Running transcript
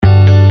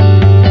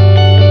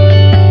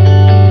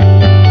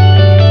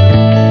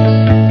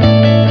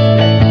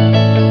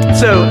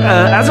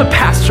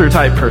pastor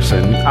type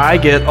person, I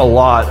get a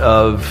lot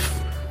of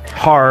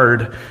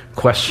hard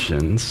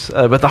questions.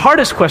 But the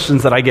hardest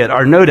questions that I get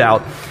are no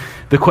doubt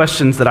the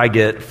questions that I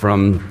get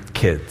from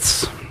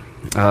kids.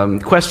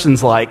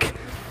 Questions like,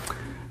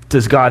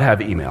 does God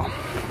have email?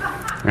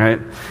 Right?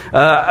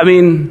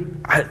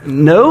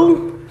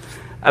 No.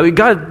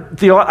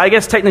 God, I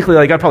guess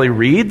technically, God probably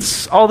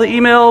reads all the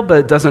email,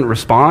 but doesn't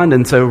respond.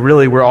 And so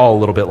really, we're all a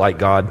little bit like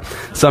God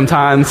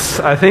sometimes,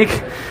 I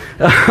think.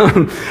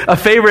 A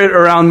favorite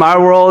around my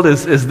world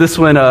is this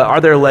one,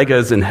 are there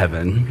Legos in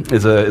heaven,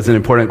 is an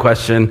important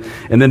question.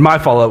 And then my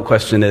follow-up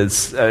question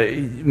is,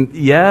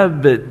 yeah,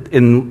 but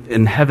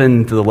in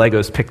heaven, do the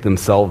Legos pick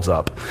themselves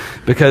up?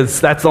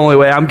 Because that's the only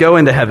way I'm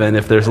going to heaven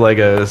if there's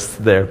Legos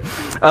there.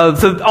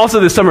 So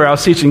also this summer, I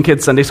was teaching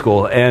kids Sunday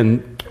school,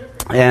 and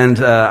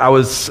I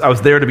was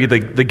there to be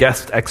the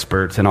guest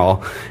expert and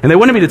all. And they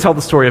wanted me to tell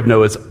the story of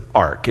Noah's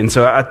Ark. And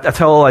so I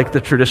tell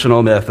the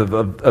traditional myth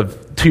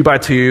of 2 by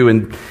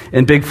 2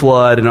 and big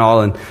flood and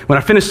all. And when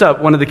I finished up,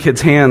 one of the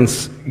kids'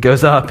 hands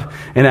goes up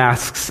and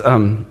asks,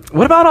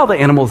 what about all the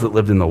animals that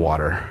lived in the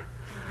water?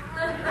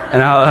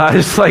 And I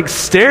just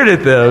stared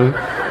at them.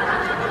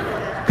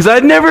 Because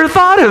I'd never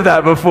thought of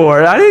that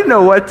before. I didn't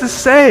know what to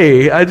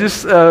say. I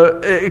just,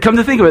 come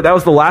to think of it, that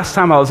was the last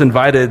time I was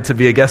invited to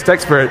be a guest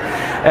expert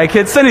at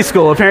Kids Sunday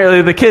School.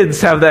 Apparently the kids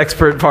have the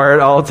expert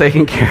part all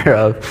taken care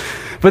of.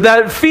 But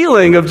that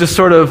feeling of just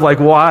sort of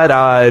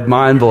wide-eyed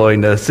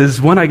mind-blowingness is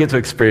one I get to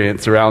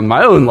experience around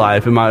my own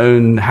life in my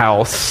own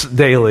house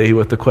daily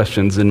with the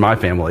questions in my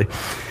family.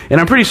 And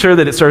I'm pretty sure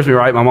that it serves me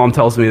right. My mom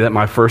tells me that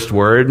my first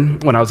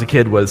word when I was a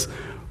kid was,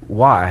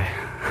 why?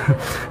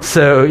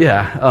 So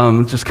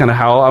yeah, just kind of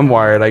how I'm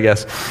wired, I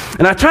guess.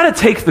 And I try to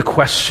take the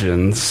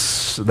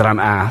questions that I'm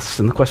asked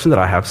and the question that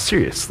I have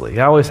seriously.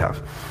 I always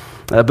have.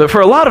 But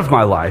for a lot of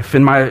my life,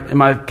 in my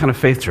kind of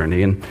faith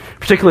journey, and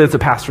particularly as a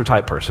pastor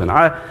type person,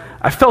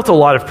 I felt a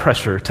lot of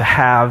pressure to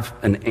have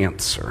an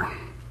answer.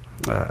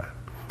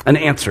 An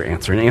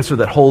answer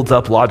that holds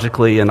up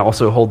logically and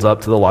also holds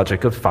up to the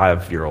logic of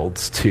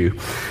 5-year-olds too.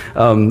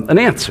 An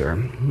answer.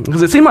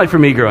 Because it seemed like for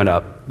me growing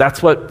up,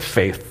 that's what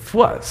faith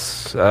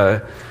was.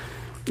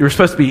 You were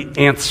supposed to be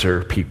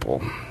answer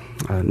people,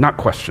 not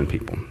question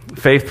people.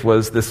 Faith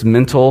was this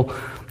mental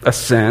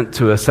assent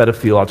to a set of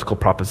theological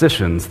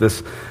propositions,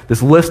 this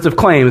list of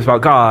claims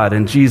about God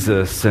and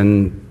Jesus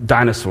and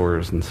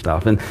dinosaurs and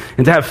stuff. And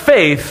to have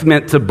faith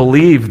meant to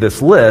believe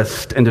this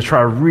list and to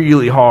try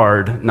really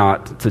hard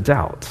not to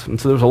doubt. And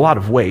so there was a lot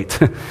of weight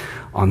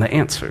on the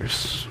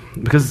answers.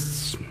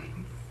 Because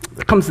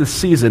there comes this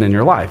season in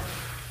your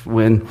life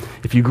when,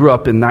 if you grew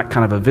up in that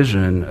kind of a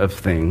vision of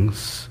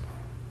things,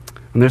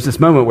 and there's this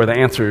moment where the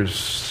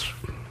answers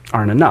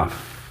aren't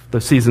enough.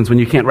 Those seasons when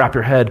you can't wrap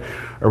your head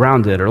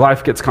around it, or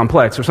life gets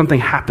complex, or something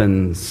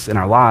happens in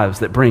our lives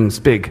that brings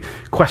big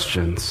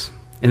questions.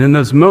 And in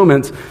those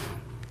moments,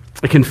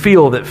 it can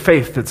feel that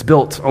faith that's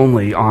built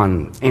only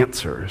on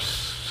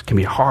answers can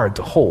be hard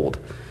to hold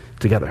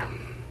together.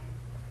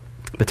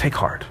 But take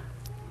heart.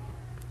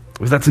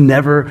 Because that's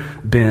never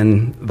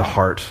been the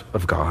heart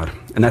of God.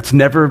 And that's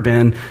never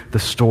been the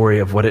story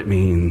of what it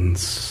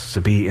means to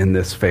be in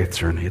this faith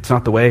journey. It's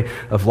not the way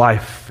of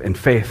life and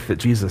faith that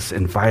Jesus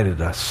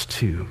invited us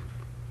to.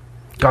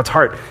 God's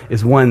heart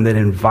is one that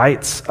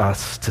invites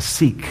us to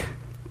seek,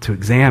 to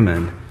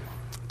examine,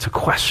 to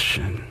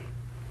question.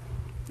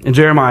 In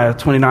Jeremiah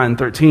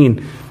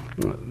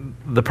 29:13,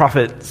 the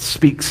prophet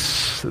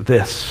speaks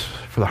this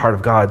for the heart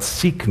of God: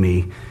 seek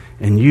me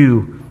and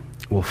you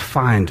will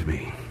find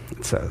me.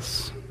 It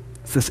says.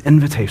 It's this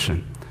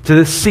invitation to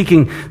this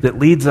seeking that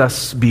leads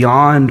us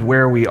beyond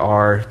where we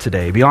are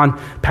today, beyond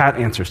pat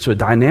answers, to a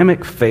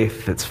dynamic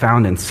faith that's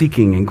found in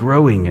seeking and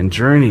growing and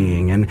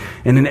journeying and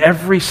in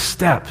every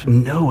step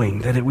knowing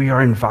that we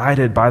are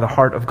invited by the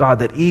heart of God,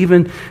 that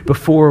even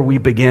before we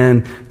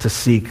begin to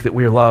seek, that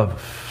we are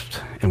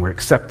loved and we're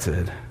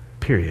accepted,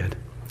 period.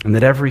 And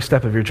that every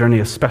step of your journey,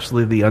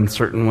 especially the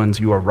uncertain ones,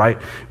 you are right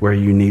where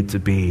you need to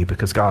be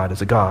because God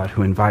is a God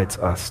who invites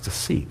us to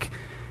seek.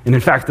 And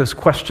in fact, those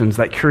questions,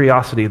 that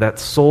curiosity, that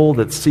soul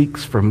that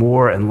seeks for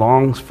more and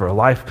longs for a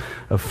life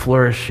of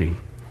flourishing,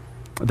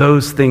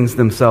 those things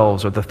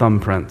themselves are the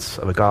thumbprints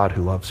of a God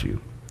who loves you,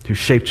 who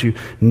shaped you,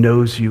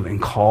 knows you, and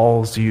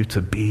calls you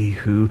to be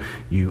who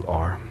you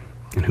are,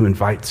 and who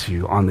invites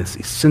you on this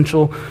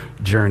essential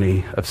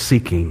journey of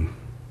seeking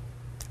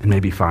and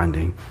maybe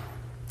finding,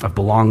 of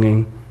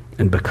belonging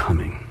and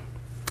becoming.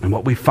 And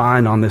what we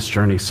find on this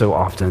journey so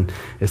often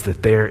is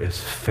that there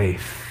is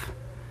faith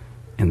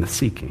in the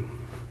seeking.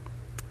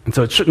 And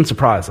so it shouldn't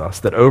surprise us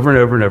that over and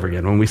over and over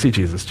again, when we see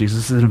Jesus,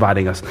 Jesus is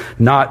inviting us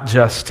not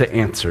just to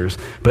answers,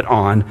 but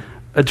on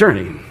a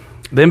journey.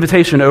 The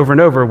invitation over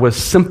and over was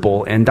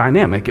simple and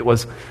dynamic. It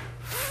was,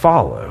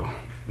 follow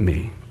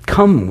me.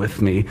 Come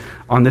with me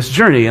on this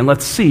journey, and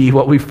let's see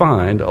what we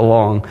find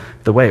along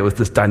the way. It was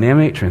this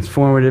dynamic,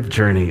 transformative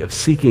journey of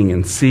seeking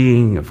and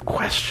seeing, of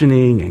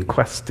questioning and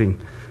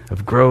questing,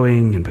 of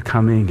growing and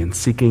becoming and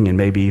seeking and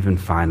maybe even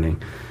finding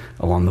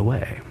along the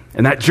way.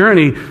 And that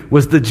journey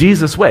was the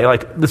Jesus way.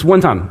 Like this one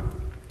time,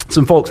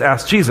 some folks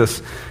asked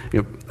Jesus,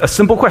 A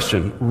simple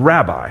question,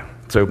 Rabbi.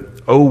 So,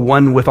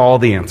 one with all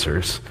the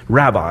answers.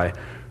 Rabbi,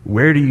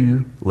 where do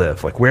you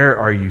live? Like, where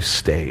are you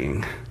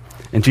staying?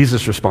 And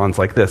Jesus responds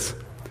like this,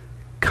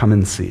 come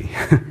and see.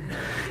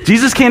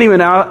 Jesus can't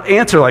even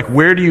answer, like,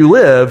 where do you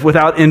live,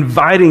 without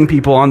inviting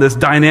people on this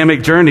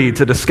dynamic journey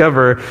to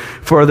discover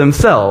for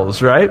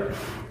themselves, right?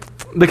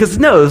 Because he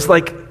knows,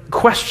 like,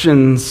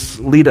 questions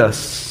lead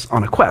us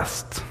on a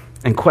quest,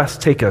 and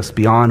quests take us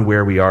beyond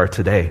where we are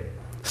today.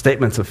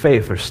 Statements of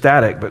faith are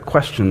static, but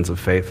questions of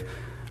faith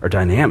are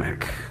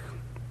dynamic.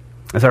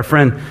 As our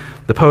friend,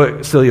 the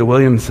poet Celia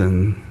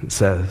Williamson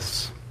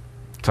says,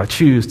 so I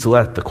choose to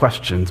let the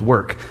questions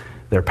work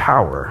their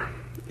power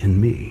in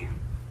me.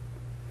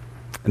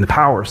 And the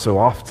power so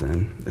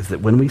often is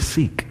that when we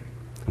seek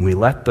and we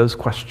let those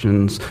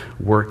questions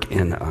work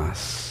in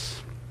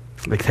us,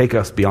 they take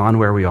us beyond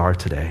where we are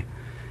today.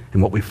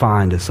 And what we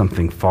find is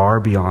something far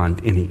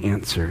beyond any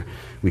answer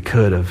we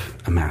could have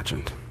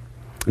imagined.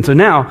 And so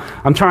now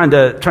I'm trying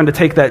to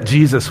take that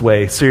Jesus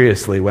way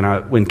seriously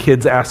when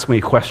kids ask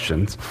me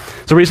questions.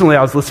 So recently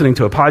I was listening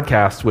to a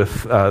podcast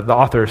with the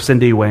author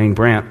Cindy Wang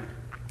Brandt,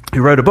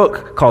 who wrote a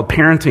book called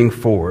Parenting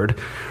Forward,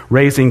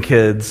 Raising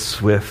Kids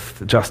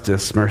with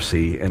Justice,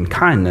 Mercy, and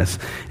Kindness.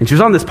 And she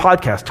was on this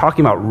podcast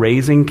talking about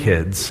raising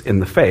kids in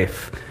the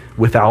faith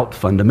without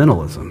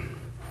fundamentalism.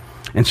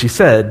 And she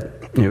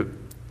said,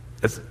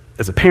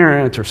 as a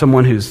parent or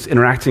someone who's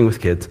interacting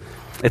with kids,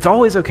 it's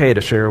always okay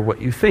to share what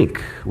you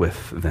think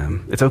with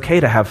them. It's okay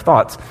to have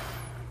thoughts.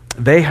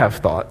 They have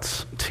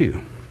thoughts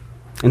too.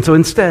 And so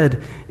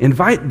instead,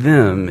 invite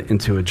them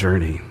into a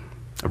journey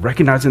of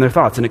recognizing their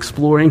thoughts and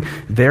exploring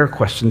their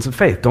questions of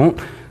faith. Don't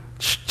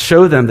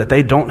show them that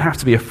they don't have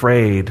to be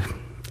afraid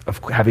of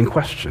having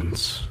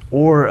questions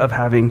or of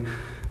having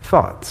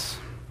thoughts.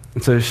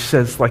 And so she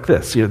says like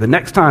this, the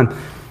next time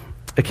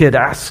a kid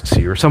asks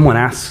you or someone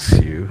asks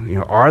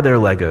you, are there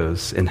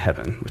Legos in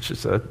heaven? Which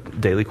is a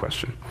daily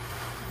question.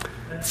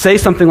 Say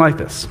something like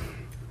this.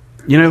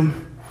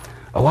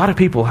 A lot of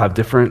people have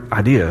different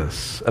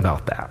ideas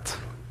about that.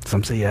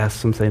 Some say yes,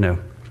 some say no.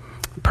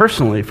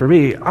 Personally, for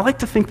me, I like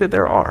to think that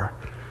there are.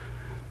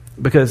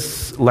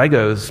 Because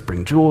Legos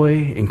bring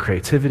joy and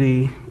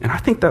creativity, and I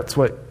think that's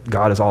what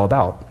God is all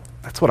about.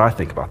 That's what I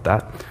think about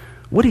that.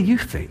 What do you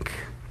think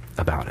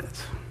about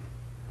it?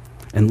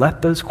 And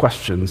let those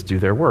questions do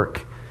their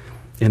work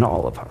in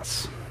all of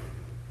us.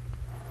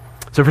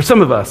 So for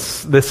some of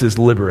us, this is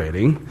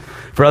liberating.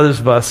 For others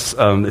of us,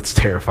 it's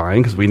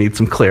terrifying because we need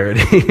some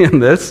clarity in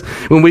this.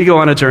 When we go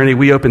on a journey,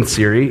 we open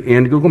Siri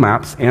and Google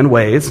Maps and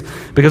Waze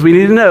because we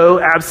need to know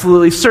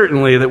absolutely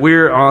certainly that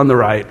we're on the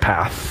right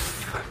path.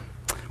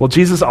 Well,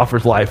 Jesus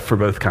offers life for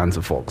both kinds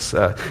of folks.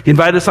 He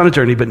invited us on a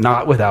journey, but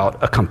not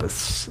without a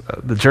compass.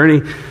 The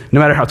journey, no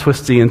matter how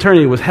twisty and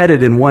turny, was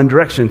headed in one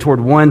direction, toward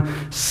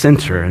one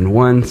center and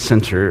one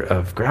center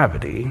of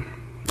gravity.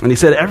 And he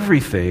said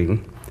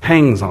everything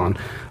hangs on,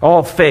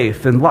 all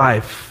faith and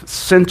life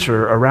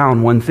center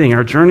around one thing.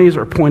 Our journeys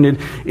are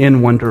pointed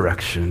in one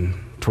direction,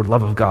 toward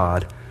love of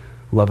God,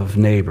 love of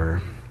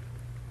neighbor,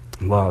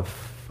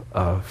 love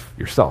of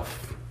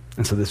yourself.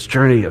 And so this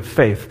journey of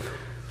faith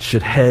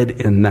should head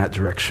in that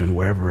direction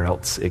wherever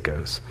else it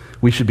goes.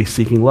 We should be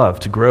seeking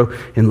love, to grow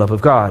in love of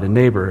God and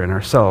neighbor and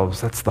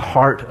ourselves. That's the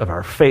heart of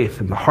our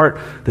faith and the heart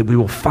that we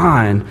will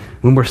find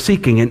when we're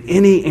seeking. And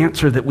any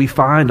answer that we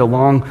find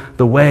along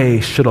the way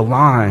should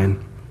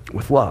align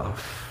with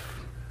love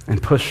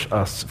and push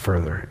us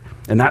further.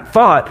 And that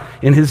thought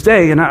in his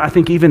day, and I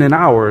think even in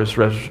ours,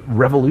 was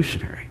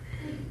revolutionary.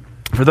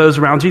 For those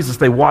around Jesus,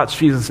 they watched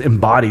Jesus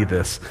embody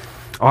this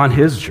on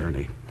his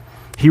journey.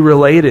 He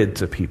related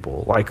to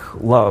people like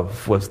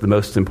love was the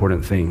most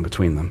important thing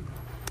between them.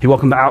 He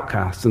welcomed the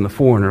outcast and the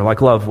foreigner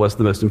like love was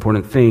the most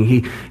important thing.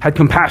 He had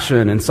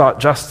compassion and sought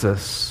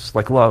justice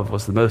like love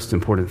was the most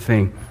important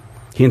thing.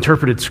 He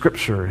interpreted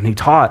scripture and he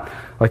taught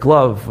like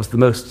love was the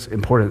most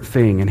important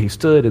thing. And he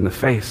stood in the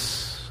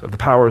face of the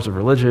powers of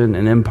religion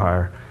and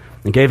empire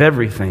and gave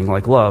everything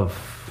like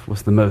love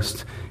was the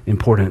most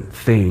important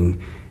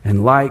thing.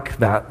 And like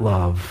that,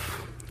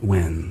 love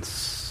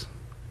wins.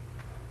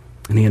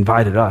 And he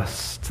invited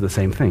us to the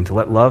same thing, to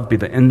let love be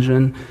the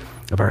engine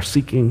of our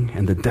seeking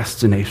and the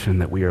destination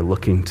that we are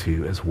looking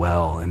to as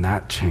well. And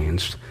that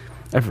changed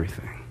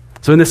everything.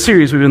 So in this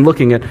series, we've been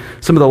looking at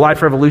some of the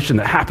life revolution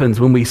that happens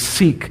when we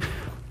seek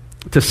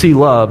to see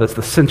love as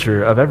the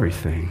center of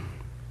everything.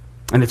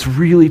 And it's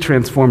really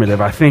transformative,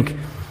 I think,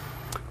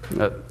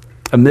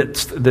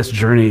 amidst this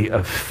journey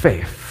of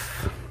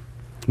faith,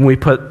 when we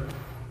put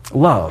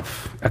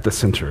love at the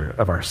center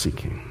of our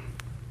seeking.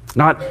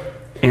 Not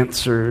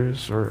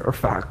answers or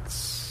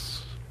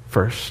facts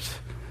first,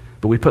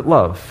 but we put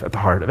love at the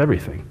heart of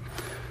everything.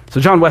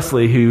 So John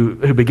Wesley,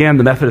 who began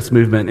the Methodist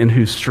movement in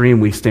whose stream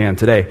we stand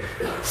today,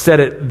 said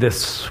it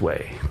this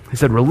way. He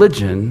said,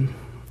 religion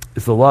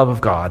is the love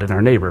of God and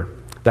our neighbor,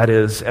 that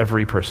is,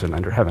 every person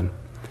under heaven.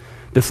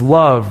 This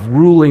love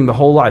ruling the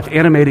whole life,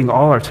 animating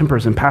all our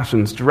tempers and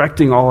passions,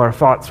 directing all our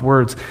thoughts,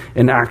 words,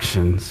 and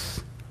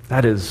actions,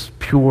 that is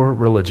pure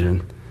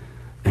religion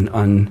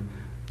and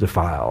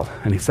defiled.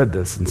 And he said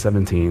this in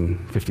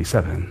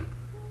 1757,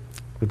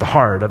 that the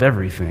heart of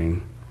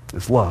everything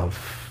is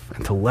love,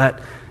 and to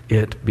let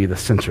it be the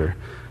center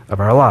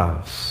of our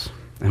lives.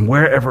 And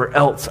wherever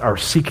else our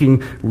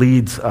seeking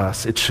leads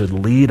us, it should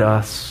lead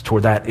us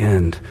toward that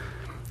end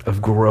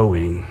of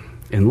growing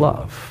in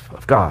love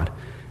of God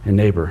and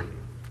neighbor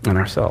and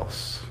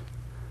ourselves.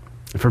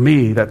 And for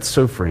me, that's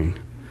so freeing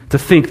to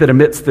think that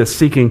amidst this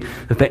seeking,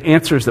 that the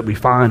answers that we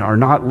find are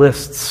not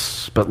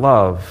lists, but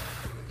love.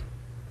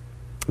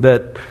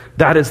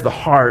 That is the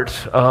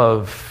heart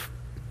of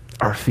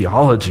our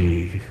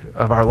theology,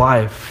 of our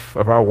life,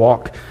 of our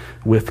walk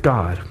with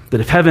God. That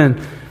if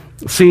heaven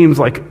seems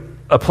like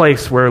a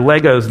place where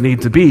Legos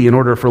need to be in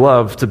order for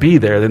love to be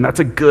there, then that's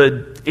a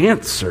good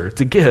answer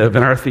to give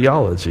in our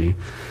theology.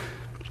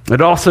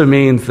 It also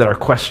means that our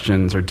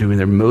questions are doing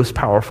their most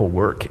powerful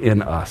work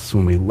in us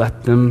when we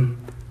let them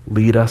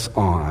lead us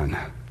on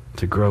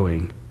to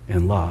growing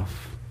in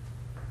love.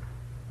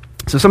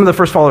 So some of the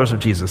first followers of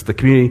Jesus, the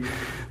community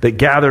that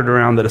gathered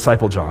around the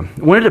disciple John,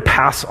 wanted to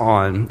pass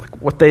on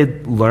what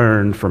they'd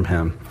learned from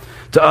him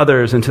to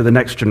others and to the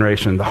next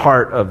generation, the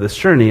heart of this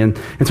journey. And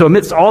so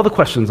amidst all the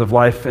questions of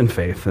life and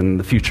faith and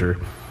the future,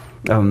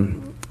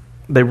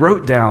 they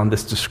wrote down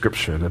this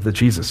description of the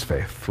Jesus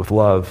faith with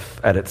love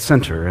at its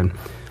center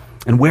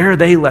and where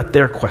they let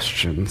their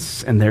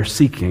questions and their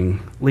seeking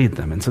lead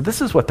them. And so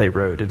this is what they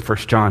wrote in 1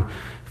 John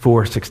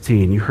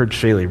 4:16. You heard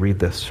Shaylee read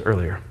this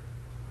earlier.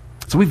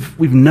 So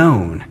we've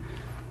known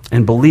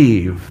and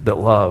believe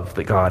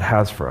that God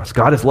has for us.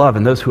 God is love,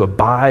 and those who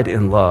abide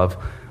in love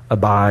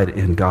abide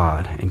in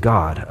God, and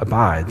God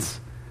abides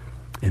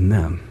in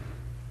them.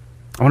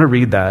 I want to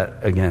read that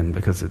again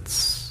because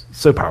it's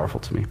so powerful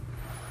to me.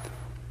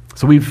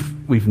 So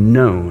we've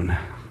known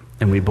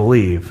and we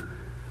believe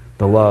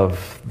the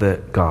love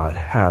that God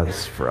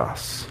has for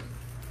us.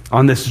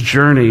 On this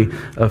journey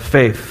of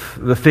faith,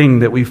 the thing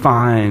that we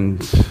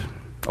find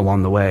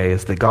along the way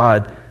is that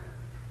God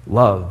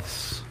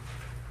loves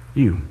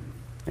you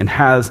and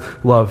has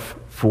love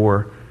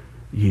for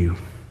you.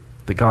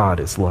 That God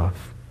is love.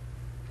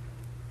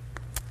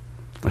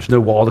 There's no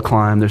wall to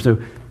climb. There's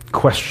no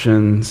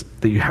questions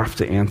that you have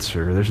to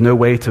answer. There's no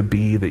way to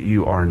be that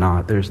you are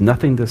not. There's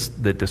nothing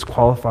that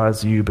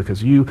disqualifies you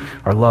because you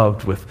are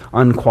loved with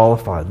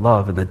unqualified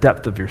love in the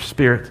depth of your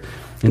spirit,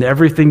 in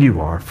everything you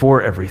are,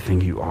 for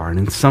everything you are. And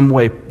in some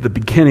way, the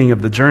beginning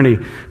of the journey,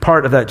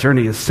 part of that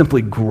journey is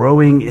simply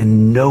growing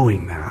in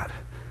knowing that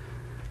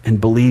and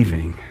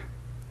believing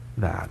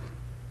that.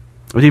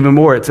 But even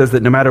more, it says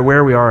that no matter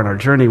where we are in our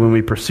journey, when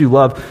we pursue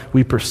love,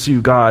 we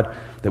pursue God.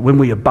 That when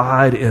we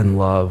abide in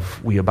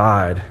love, we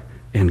abide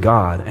in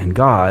God, and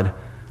God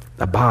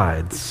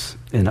abides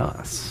in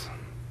us.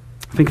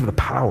 Think of the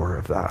power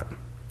of that.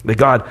 That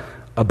God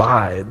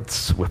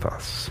abides with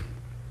us.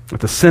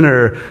 At the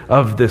center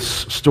of this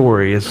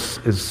story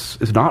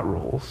is not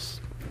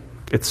rules.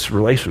 It's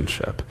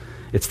relationship.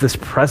 It's this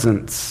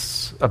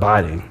presence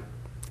abiding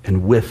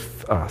and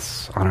with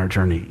us on our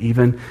journey.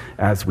 Even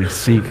as we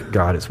seek,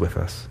 God is with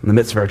us. In the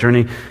midst of our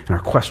journey and our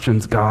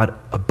questions, God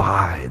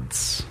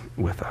abides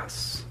with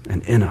us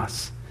and in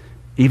us.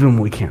 Even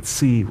when we can't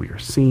see, we are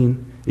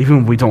seen. Even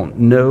when we don't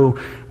know,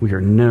 we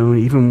are known.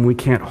 Even when we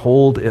can't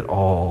hold it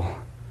all,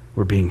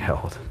 we're being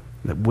held.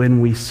 That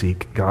when we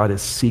seek, God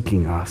is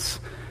seeking us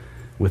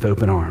with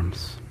open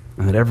arms.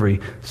 And that every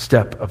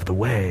step of the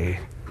way,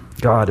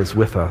 God is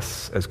with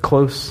us as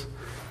close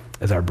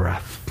as our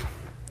breath,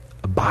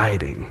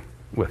 abiding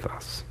with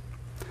us.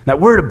 That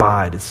word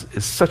abide is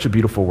such a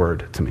beautiful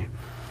word to me.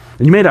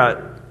 And you may not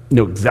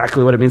know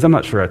exactly what it means. I'm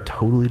not sure I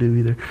totally do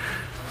either.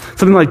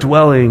 Something like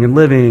dwelling and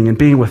living and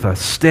being with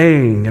us,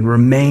 staying and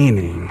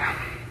remaining,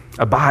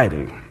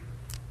 abiding,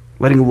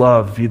 letting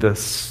love be the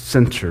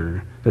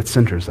center that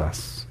centers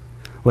us,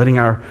 letting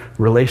our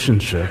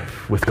relationship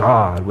with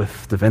God,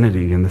 with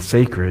divinity and the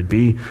sacred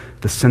be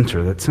the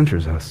center that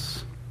centers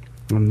us.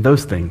 And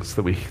those things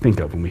that we think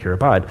of when we hear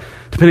abide.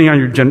 Depending on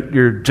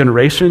your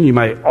generation, you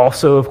might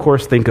also, of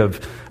course, think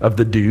of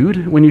the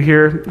dude when you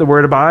hear the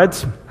word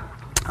abides.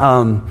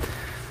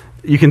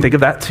 You can think of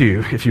that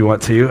too, if you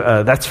want to.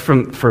 That's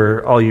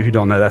for all you who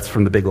don't know, that's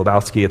from The Big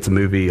Lebowski. It's a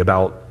movie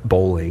about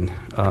bowling,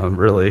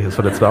 really, is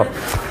what it's about.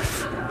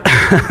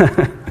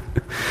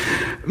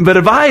 But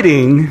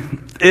abiding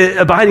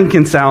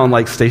can sound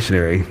like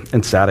stationary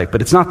and static,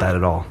 but it's not that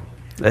at all.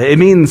 It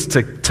means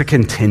to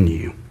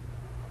continue.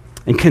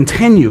 And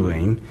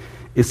continuing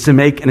is to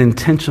make an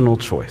intentional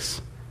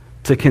choice,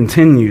 to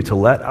continue to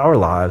let our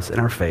lives and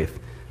our faith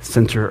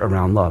center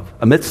around love.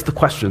 Amidst the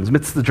questions,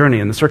 amidst the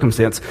journey and the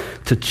circumstance,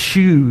 to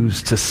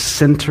choose to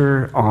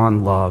center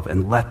on love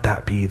and let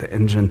that be the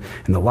engine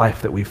in the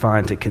life that we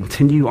find, to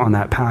continue on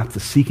that path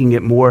to seeking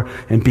it more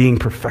and being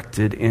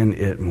perfected in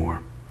it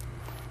more.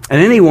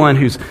 And anyone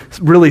who's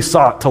really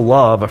sought to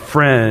love a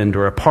friend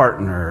or a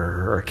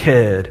partner or a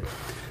kid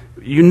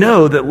you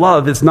know that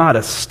love is not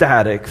a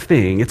static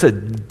thing. It's a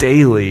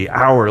daily,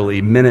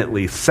 hourly,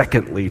 minutely,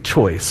 secondly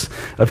choice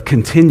of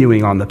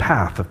continuing on the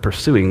path of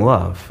pursuing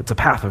love. It's a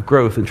path of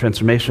growth and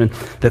transformation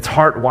that's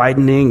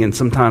heart-widening, and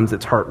sometimes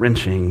it's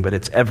heart-wrenching, but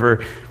it's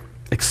ever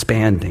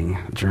expanding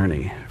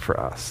journey for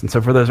us. And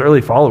so for those early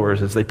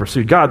followers, as they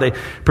pursued God, they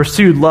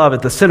pursued love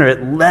at the center.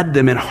 It led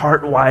them in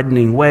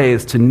heart-widening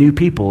ways to new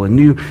people and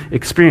new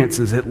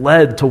experiences. It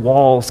led to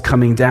walls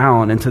coming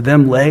down and to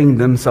them laying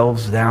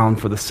themselves down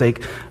for the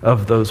sake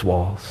of those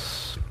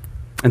walls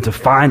and to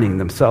finding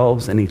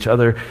themselves and each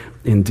other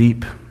in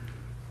deep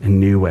and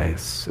new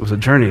ways. It was a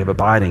journey of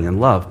abiding in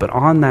love, but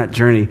on that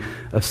journey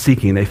of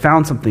seeking, they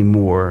found something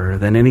more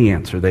than any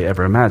answer they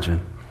ever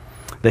imagined.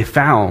 They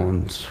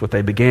found what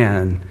they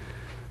began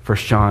 1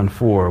 John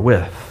 4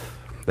 with.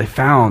 They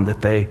found that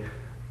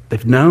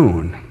they've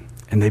known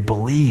and they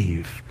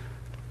believe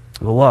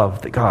the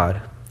love that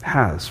God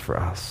has for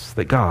us,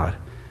 that God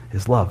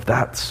is love.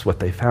 That's what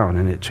they found,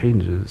 and it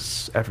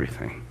changes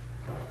everything.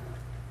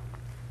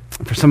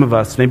 And for some of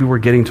us, maybe we're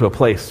getting to a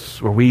place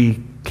where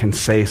we can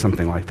say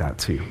something like that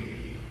too,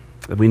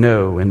 that we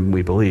know and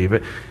we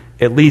believe,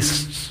 at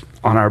least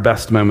on our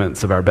best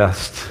moments of our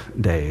best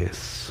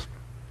days.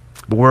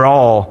 But we're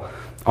all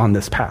on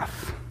this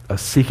path of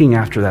seeking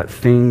after that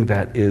thing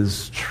that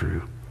is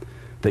true,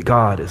 that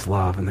God is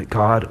love and that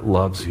God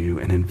loves you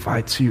and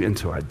invites you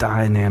into a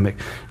dynamic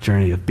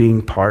journey of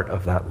being part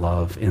of that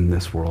love in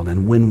this world.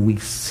 And when we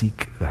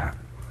seek that,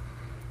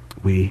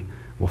 we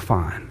will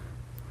find.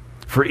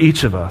 For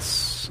each of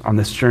us on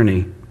this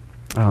journey,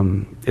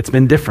 it's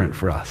been different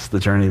for us, the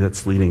journey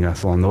that's leading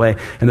us along the way.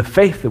 And the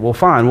faith that we'll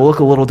find will look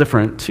a little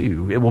different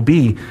too. It will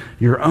be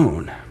your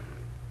own.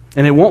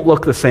 And it won't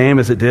look the same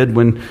as it did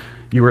when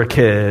you were a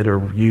kid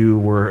or you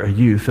were a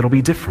youth. It'll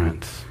be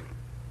different.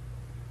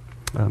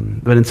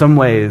 But in some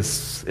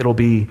ways, it'll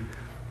be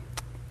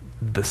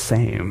the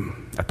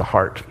same at the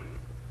heart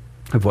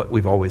of what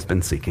we've always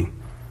been seeking.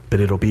 But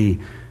it'll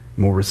be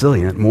more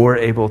resilient, more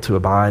able to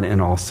abide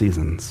in all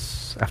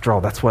seasons. After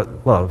all, that's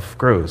what love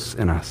grows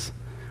in us.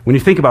 When you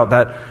think about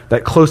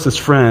that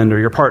closest friend or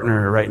your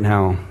partner right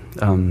now,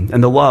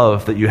 and the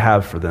love that you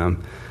have for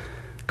them,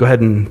 go ahead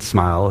and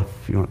smile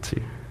if you want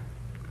to.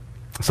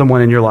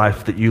 Someone in your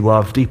life that you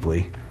love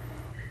deeply.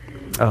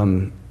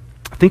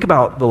 Think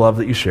about the love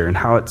that you share and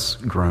how it's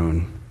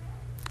grown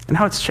and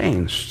how it's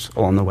changed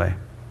along the way.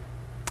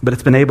 But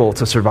it's been able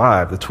to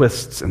survive the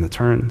twists and the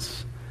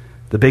turns,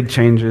 the big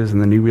changes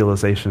and the new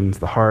realizations,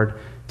 the hard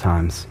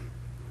times.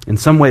 In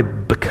some way,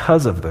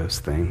 because of those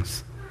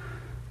things,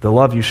 the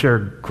love you share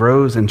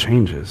grows and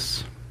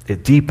changes.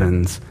 It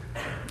deepens,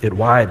 it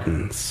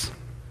widens,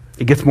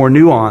 it gets more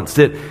nuanced,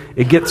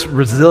 it gets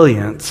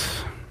resilient,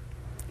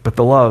 but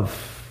the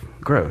love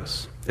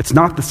grows. It's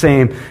not the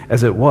same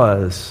as it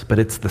was, but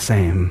it's the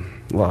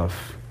same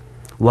love.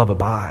 Love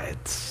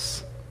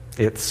abides.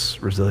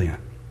 It's resilient.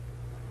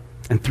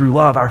 And through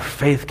love, our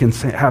faith can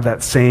have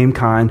that same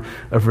kind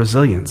of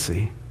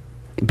resiliency.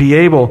 Be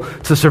able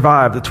to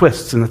survive the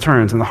twists and the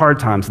turns and the hard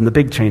times and the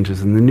big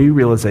changes and the new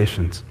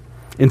realizations.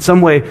 In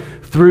some way,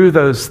 through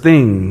those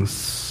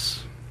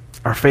things,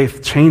 our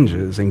faith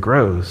changes and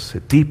grows.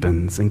 It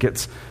deepens and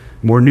gets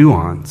more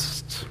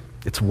nuanced.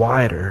 It's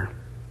wider.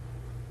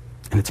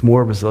 And it's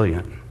more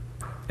resilient.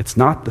 It's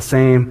not the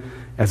same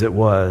as it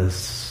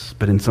was,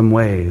 but in some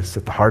ways,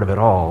 at the heart of it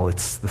all,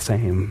 it's the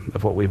same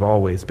of what we've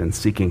always been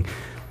seeking.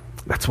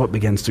 That's what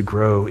begins to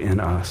grow in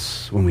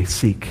us when we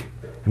seek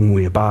and when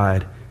we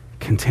abide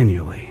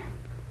continually.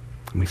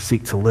 And we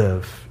seek to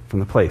live from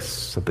the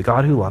place of the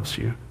God who loves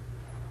you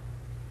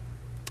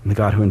and the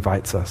God who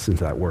invites us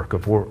into that work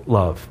of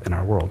love in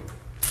our world.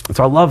 And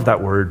so I love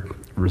that word,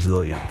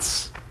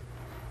 resilience.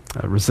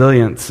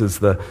 Resilience is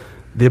the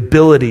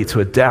ability to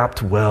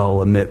adapt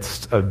well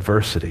amidst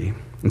adversity.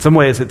 In some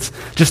ways, it's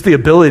just the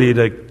ability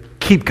to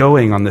keep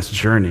going on this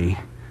journey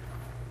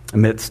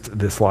amidst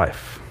this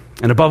life.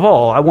 And above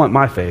all, I want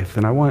my faith,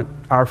 and I want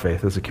our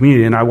faith as a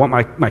community, and I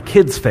want my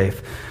kids'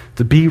 faith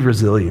to be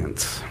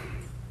resilient.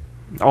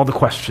 All the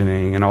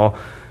questioning and all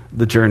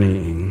the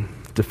journeying,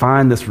 to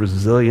find this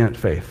resilient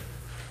faith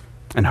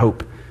and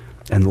hope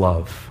and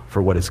love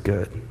for what is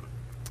good,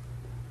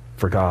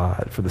 for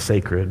God, for the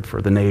sacred,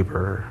 for the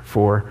neighbor,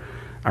 for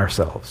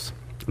ourselves.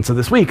 And so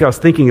this week I was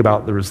thinking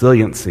about the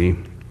resiliency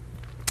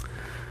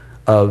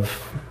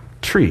of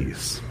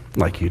trees,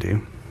 like you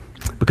do,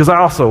 because I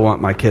also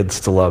want my kids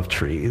to love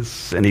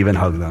trees and even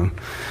hug them.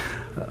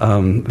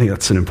 I think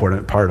that's an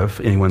important part of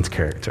anyone's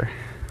character.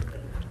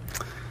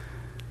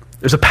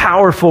 There's a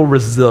powerful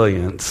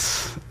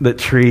resilience that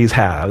trees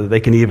have.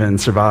 They can even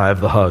survive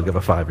the hug of a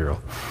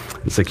 5-year-old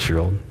and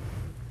 6-year-old.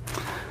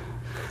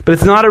 But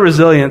it's not a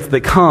resilience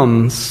that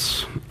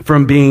comes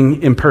from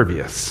being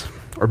impervious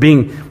or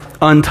being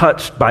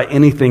untouched by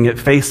anything it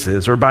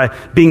faces or by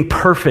being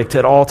perfect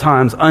at all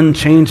times,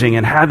 unchanging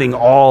and having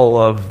all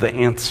of the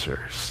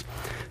answers.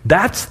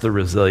 That's the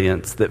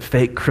resilience that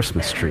fake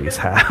Christmas trees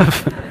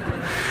have.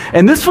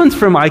 And this one's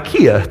from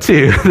IKEA,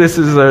 too. This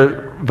is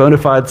a bona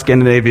fide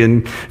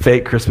Scandinavian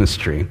fake Christmas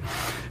tree.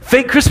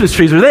 Fake Christmas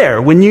trees are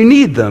there when you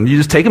need them. You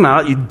just take them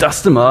out, you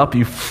dust them up,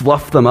 you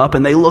fluff them up,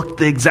 and they look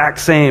the exact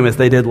same as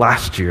they did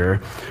last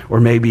year or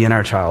maybe in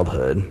our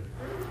childhood.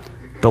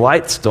 The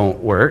lights don't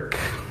work,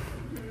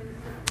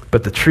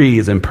 but the tree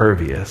is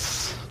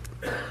impervious.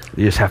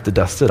 You just have to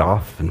dust it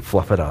off and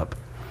fluff it up.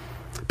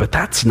 But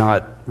that's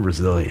not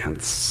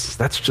resilience.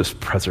 That's just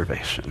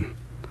preservation.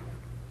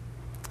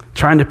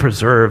 Trying to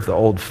preserve the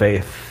old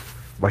faith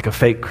like a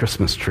fake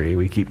Christmas tree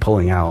we keep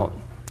pulling out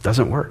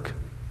doesn't work.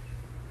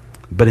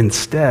 But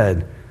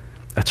instead,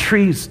 a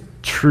tree's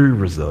true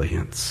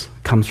resilience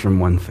comes from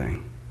one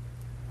thing.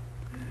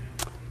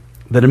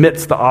 That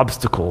amidst the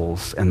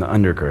obstacles and the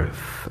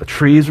undergrowth, a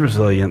tree's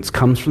resilience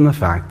comes from the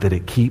fact that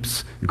it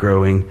keeps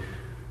growing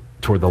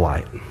toward the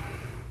light.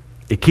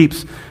 It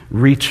keeps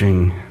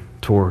reaching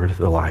toward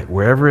the light.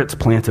 Wherever it's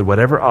planted,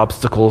 whatever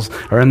obstacles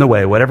are in the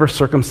way, whatever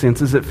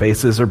circumstances it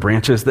faces or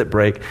branches that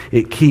break,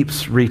 it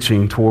keeps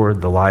reaching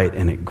toward the light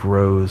and it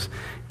grows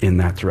in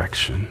that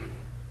direction.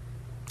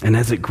 And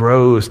as it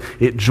grows,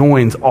 it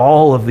joins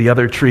all of the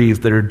other trees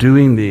that are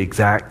doing the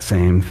exact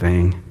same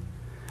thing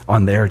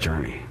on their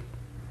journey.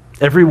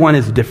 Everyone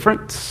is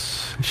different,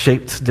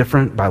 shaped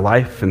different by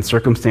life and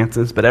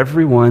circumstances, but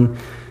everyone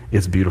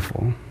is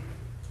beautiful.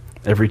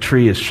 Every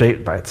tree is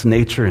shaped by its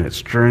nature and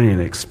its journey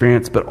and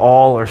experience, but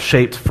all are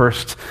shaped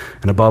first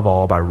and above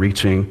all by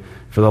reaching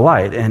for the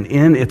light. And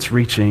in its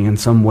reaching, in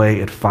some way,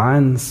 it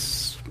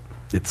finds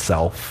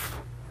itself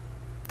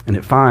and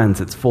it finds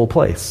its full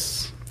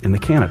place in the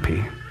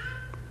canopy.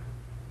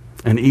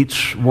 And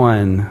each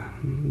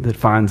one that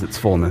finds its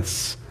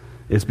fullness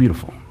is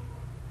beautiful.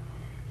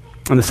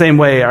 In the same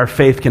way, our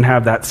faith can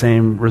have that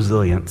same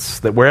resilience,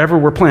 that wherever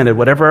we're planted,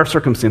 whatever our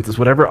circumstances,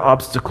 whatever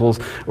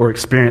obstacles or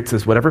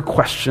experiences, whatever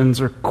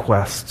questions or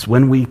quests,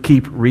 when we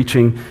keep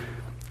reaching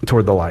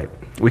toward the light,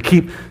 we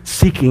keep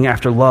seeking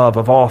after love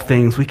of all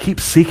things, we keep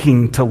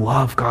seeking to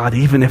love God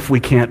even if we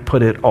can't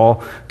put it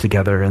all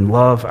together, and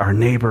love our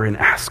neighbor and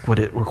ask what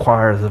it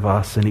requires of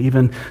us, and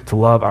even to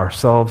love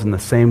ourselves in the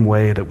same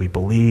way that we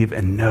believe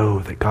and know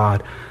that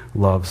God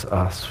loves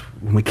us.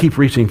 When we keep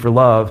reaching for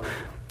love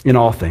in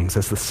all things,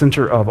 as the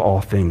center of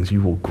all things,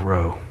 you will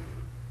grow.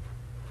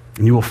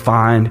 And you will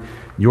find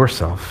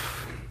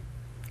yourself,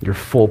 your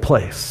full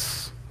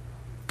place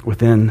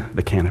within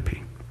the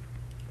canopy.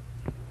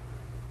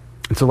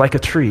 And so like a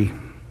tree,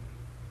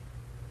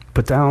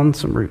 put down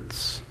some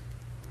roots.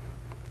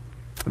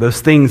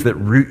 Those things that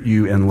root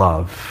you in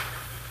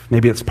love.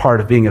 Maybe it's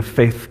part of being a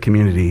faith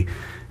community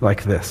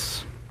like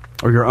this,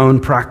 or your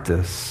own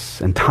practice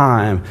and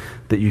time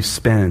that you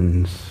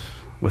spend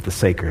with the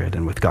sacred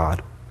and with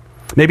God.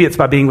 Maybe it's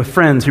by being with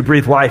friends who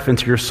breathe life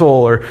into your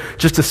soul, or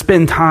just to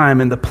spend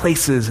time in the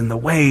places and the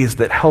ways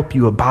that help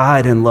you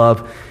abide in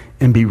love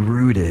and be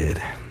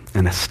rooted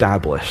and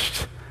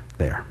established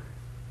there.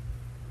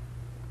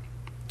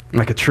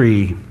 Like a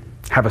tree,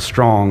 have a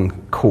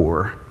strong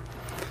core.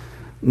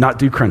 Not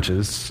do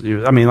crunches.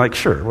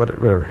 Sure,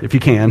 whatever, if you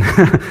can.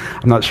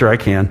 I'm not sure I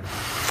can.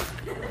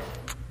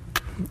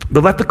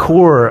 But let the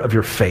core of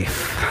your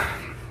faith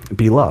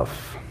be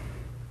love.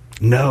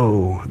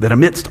 Know that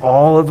amidst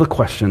all of the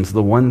questions,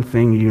 the one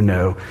thing you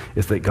know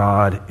is that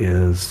God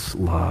is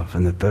love,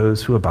 and that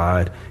those who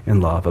abide in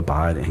love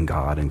abide in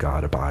God, and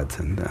God abides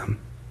in them.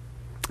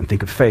 And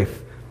think of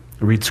faith.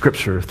 Read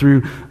Scripture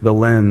through the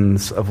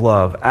lens of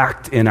love.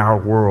 Act in our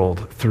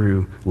world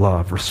through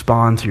love.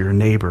 Respond to your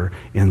neighbor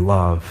in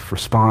love.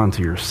 Respond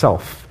to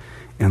yourself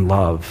in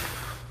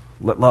love.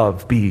 Let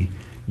love be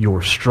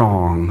your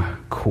strong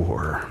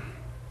core.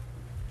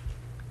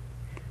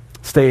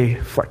 Stay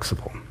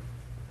flexible.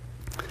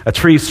 A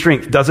tree's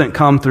strength doesn't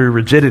come through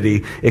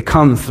rigidity, it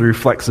comes through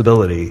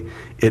flexibility.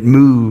 It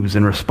moves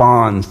and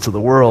responds to the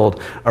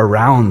world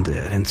around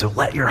it. And so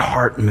let your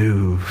heart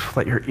move,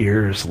 let your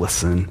ears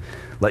listen,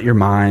 let your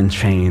mind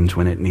change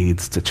when it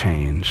needs to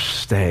change.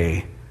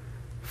 Stay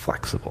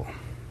flexible.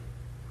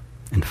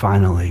 And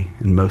finally,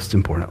 and most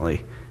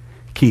importantly,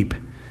 keep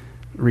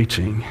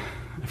reaching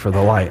for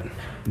the light.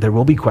 There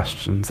will be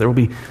questions, there will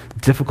be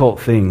difficult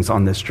things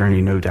on this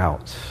journey, no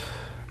doubt.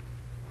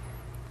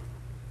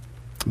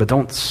 But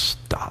don't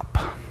stop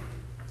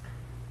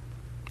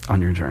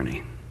on your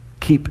journey.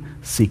 Keep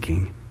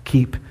seeking.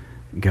 Keep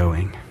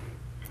going.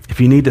 If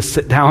you need to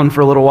sit down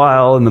for a little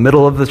while in the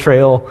middle of the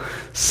trail,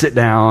 sit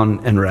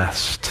down and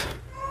rest.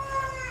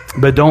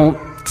 But don't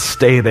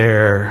stay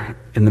there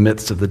in the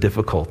midst of the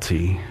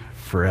difficulty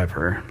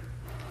forever.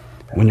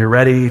 When you're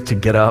ready to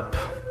get up,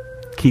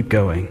 keep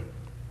going.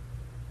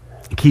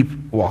 Keep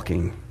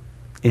walking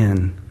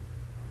in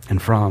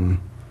and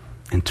from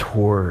and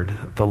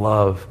toward the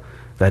love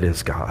that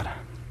is God.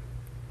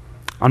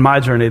 On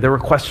my journey, there were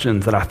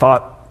questions that I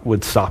thought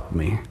would stop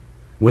me,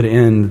 would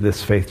end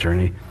this faith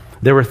journey.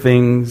 There were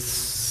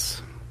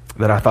things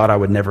that I thought I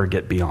would never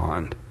get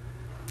beyond.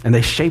 And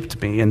they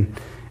shaped me and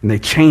they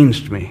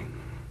changed me.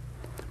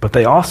 But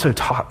they also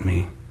taught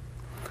me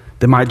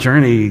that my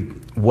journey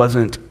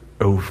wasn't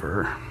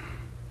over.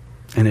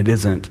 And it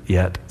isn't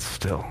yet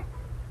still.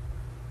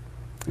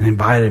 And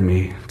invited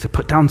me to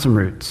put down some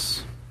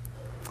roots,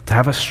 to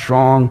have a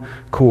strong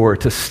core,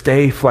 to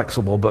stay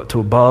flexible, but to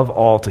above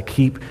all, to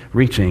keep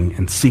reaching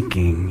and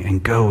seeking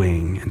and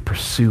going and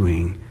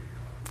pursuing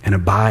and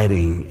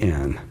abiding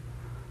in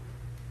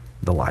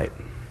the light.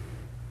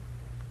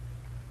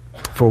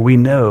 For we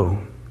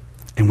know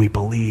and we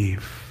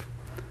believe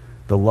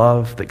the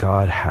love that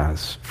God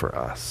has for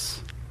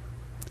us.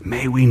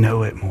 May we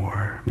know it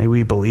more. May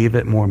we believe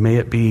it more. May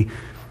it be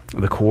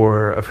the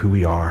core of who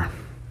we are.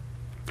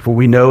 For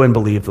we know and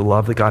believe the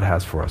love that God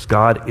has for us.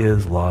 God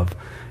is love,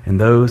 and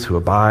those who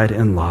abide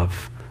in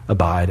love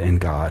abide in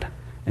God,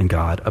 and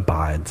God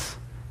abides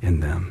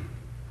in them.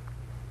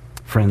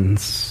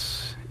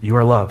 Friends, you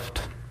are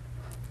loved.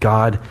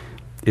 God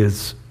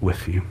is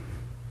with you.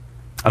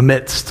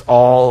 Amidst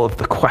all of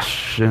the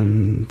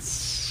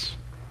questions,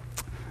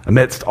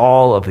 amidst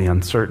all of the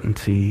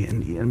uncertainty,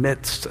 and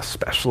amidst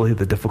especially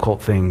the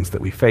difficult things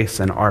that we face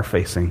and are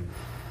facing,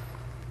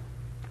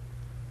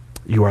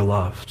 you are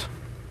loved.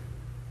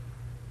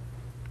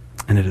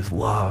 And it is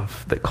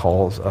love that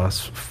calls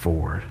us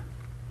forward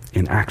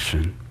in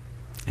action,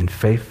 in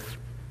faith,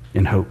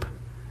 in hope,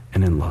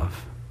 and in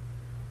love.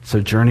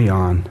 So journey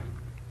on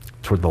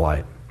toward the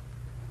light.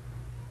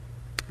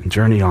 And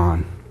journey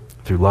on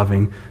through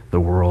loving the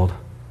world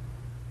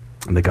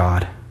and the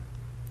God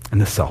and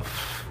the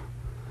self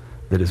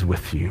that is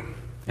with you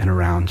and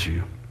around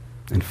you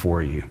and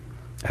for you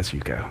as you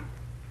go.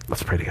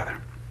 Let's pray together.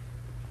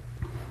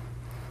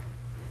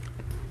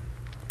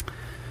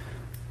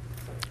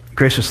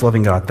 Gracious,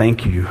 loving God,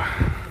 thank you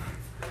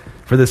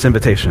for this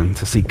invitation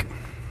to seek.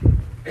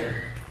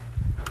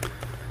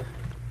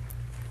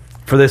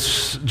 For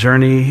this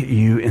journey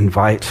you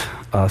invite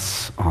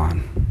us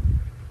on.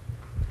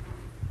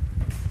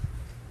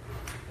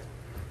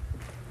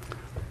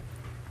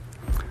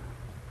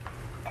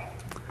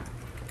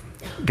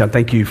 God,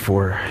 thank you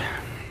for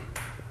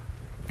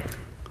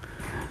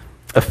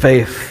a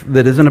faith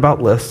that isn't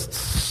about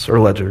lists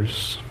or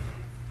ledgers.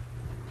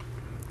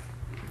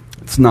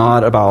 It's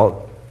not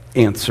about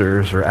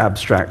answers or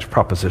abstract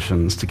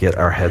propositions to get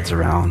our heads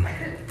around.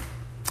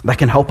 That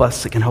can help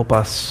us. It can help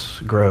us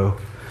grow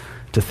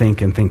to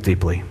think and think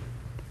deeply.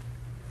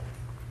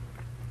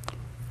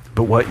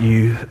 But what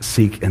you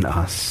seek in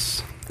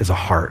us is a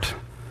heart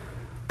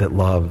that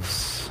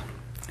loves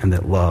and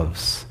that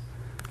loves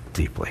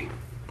deeply.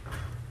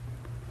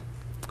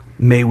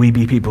 May we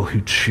be people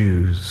who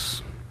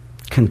choose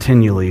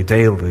continually,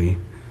 daily,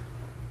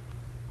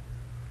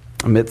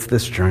 amidst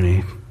this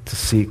journey, to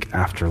seek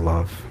after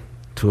love,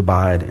 to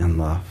abide in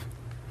love.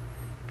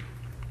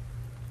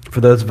 For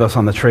those of us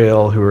on the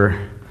trail who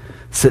are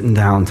sitting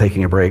down,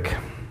 taking a break,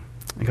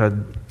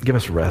 God, give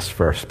us rest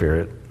for our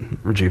spirit,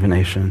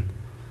 rejuvenation.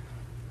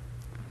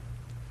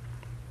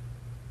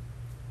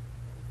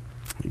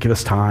 Give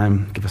us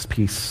time, give us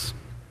peace.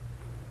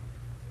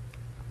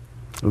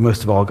 But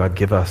most of all, God,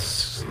 give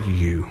us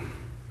you.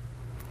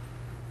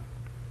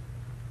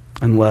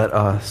 And let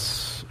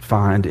us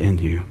find in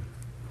you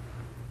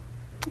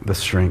the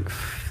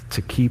strength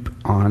to keep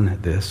on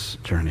this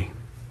journey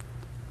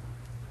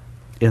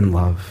in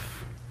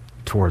love,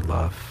 toward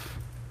love,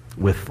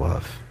 with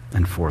love,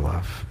 and for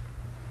love.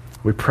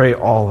 We pray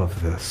all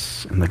of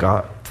this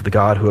to the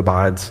God who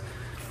abides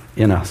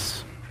in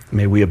us.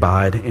 May we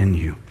abide in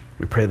you.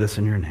 We pray this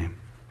in your name.